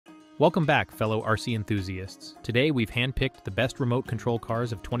Welcome back, fellow RC enthusiasts. Today we've handpicked the best remote control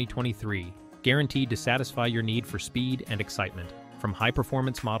cars of 2023, guaranteed to satisfy your need for speed and excitement. From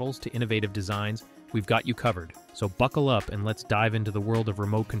high-performance models to innovative designs, we've got you covered. So buckle up and let's dive into the world of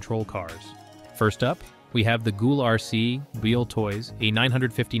remote control cars. First up, we have the GoolRC WLtoys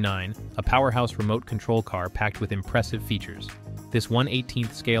A959, a powerhouse remote control car packed with impressive features. This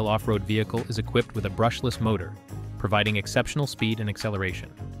 1/18th scale off-road vehicle is equipped with a brushless motor, providing exceptional speed and acceleration.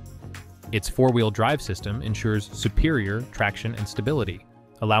 Its four-wheel drive system ensures superior traction and stability,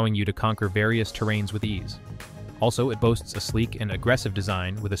 allowing you to conquer various terrains with ease. Also, it boasts a sleek and aggressive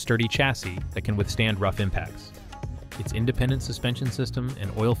design with a sturdy chassis that can withstand rough impacts. Its independent suspension system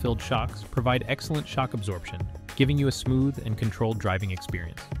and oil-filled shocks provide excellent shock absorption, giving you a smooth and controlled driving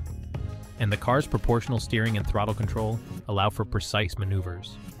experience. And the car's proportional steering and throttle control allow for precise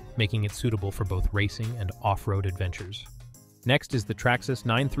maneuvers, making it suitable for both racing and off-road adventures. Next is the Traxxas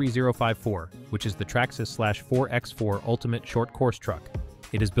 93054, which is the Traxxas/4x4 Ultimate Short Course Truck.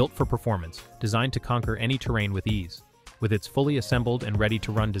 It is built for performance, designed to conquer any terrain with ease. With its fully assembled and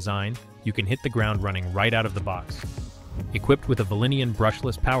ready-to-run design, you can hit the ground running right out of the box. Equipped with a Valinian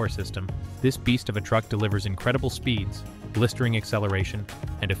brushless power system, this beast of a truck delivers incredible speeds, blistering acceleration,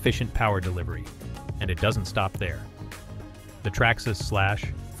 and efficient power delivery. And it doesn't stop there. The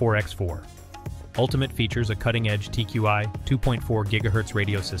Traxxas/4x4 Ultimate features a cutting-edge TQI 2.4 GHz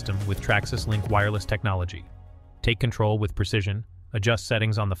radio system with Traxxas Link wireless technology. Take control with precision, adjust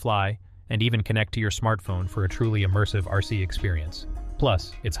settings on the fly, and even connect to your smartphone for a truly immersive RC experience.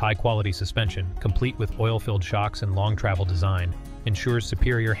 Plus, its high-quality suspension, complete with oil-filled shocks and long-travel design, ensures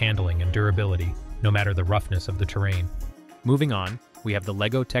superior handling and durability, no matter the roughness of the terrain. Moving on, we have the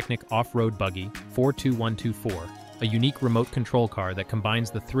LEGO Technic Off-Road Buggy 42124, a unique remote control car that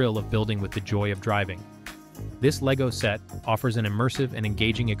combines the thrill of building with the joy of driving. This LEGO set offers an immersive and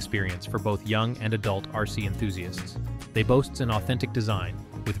engaging experience for both young and adult RC enthusiasts. They boast an authentic design,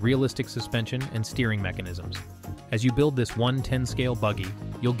 with realistic suspension and steering mechanisms. As you build this 1/10 scale buggy,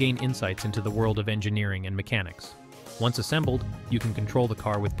 you'll gain insights into the world of engineering and mechanics. Once assembled, you can control the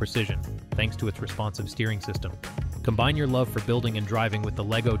car with precision, thanks to its responsive steering system. Combine your love for building and driving with the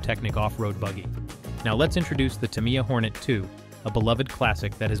LEGO Technic Off-Road Buggy. Now let's introduce the Tamiya Hornet 2, a beloved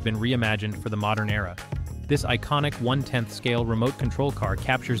classic that has been reimagined for the modern era. This iconic 1/10 scale remote control car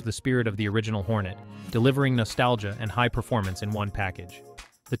captures the spirit of the original Hornet, delivering nostalgia and high performance in one package.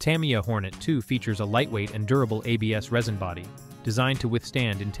 The Tamiya Hornet 2 features a lightweight and durable ABS resin body, designed to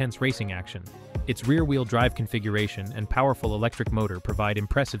withstand intense racing action. Its rear-wheel drive configuration and powerful electric motor provide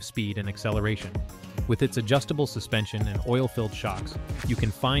impressive speed and acceleration. With its adjustable suspension and oil-filled shocks, you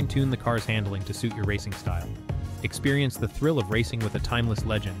can fine-tune the car's handling to suit your racing style. Experience the thrill of racing with a timeless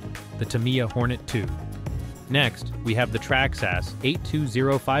legend, the Tamiya Hornet 2. Next, we have the Traxxas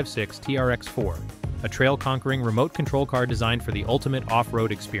 82056 TRX4, a trail-conquering remote control car designed for the ultimate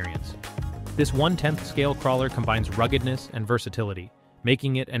off-road experience. This 1/10 scale crawler combines ruggedness and versatility,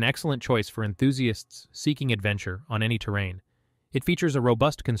 making it an excellent choice for enthusiasts seeking adventure on any terrain. It features a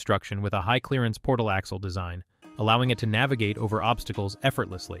robust construction with a high-clearance portal axle design, allowing it to navigate over obstacles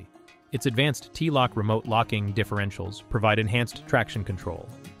effortlessly. Its advanced T-lock remote locking differentials provide enhanced traction control,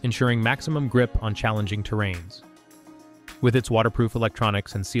 ensuring maximum grip on challenging terrains. With its waterproof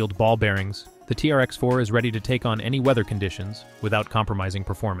electronics and sealed ball bearings, the TRX4 is ready to take on any weather conditions without compromising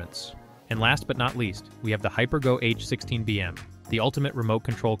performance. And last but not least, we have the HyperGo H16BM, the ultimate remote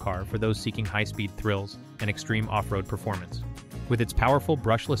control car for those seeking high-speed thrills and extreme off-road performance. With its powerful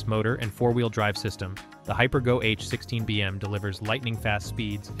brushless motor and four-wheel drive system, the HyperGo H16BM delivers lightning-fast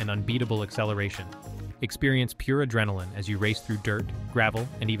speeds and unbeatable acceleration. Experience pure adrenaline as you race through dirt, gravel,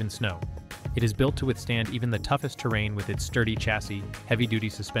 and even snow. It is built to withstand even the toughest terrain with its sturdy chassis, heavy-duty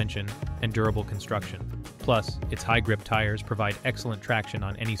suspension, and durable construction. Plus, its high-grip tires provide excellent traction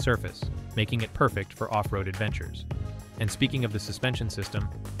on any surface, making it perfect for off-road adventures. And speaking of the suspension system,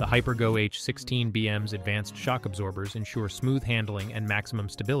 the HyperGo H16BM's advanced shock absorbers ensure smooth handling and maximum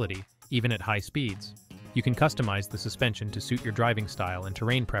stability, even at high speeds. You can customize the suspension to suit your driving style and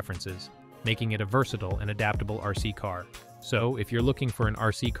terrain preferences, making it a versatile and adaptable RC car. So, if you're looking for an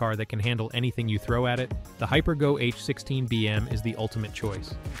RC car that can handle anything you throw at it, the HyperGo H16BM is the ultimate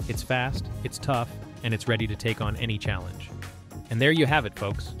choice. It's fast, it's tough, and it's ready to take on any challenge. And there you have it,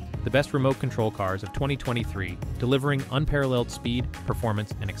 folks. The best remote control cars of 2023, delivering unparalleled speed,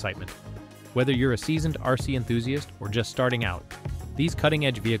 performance, and excitement. Whether you're a seasoned RC enthusiast or just starting out, these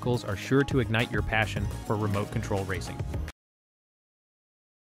cutting-edge vehicles are sure to ignite your passion for remote control racing.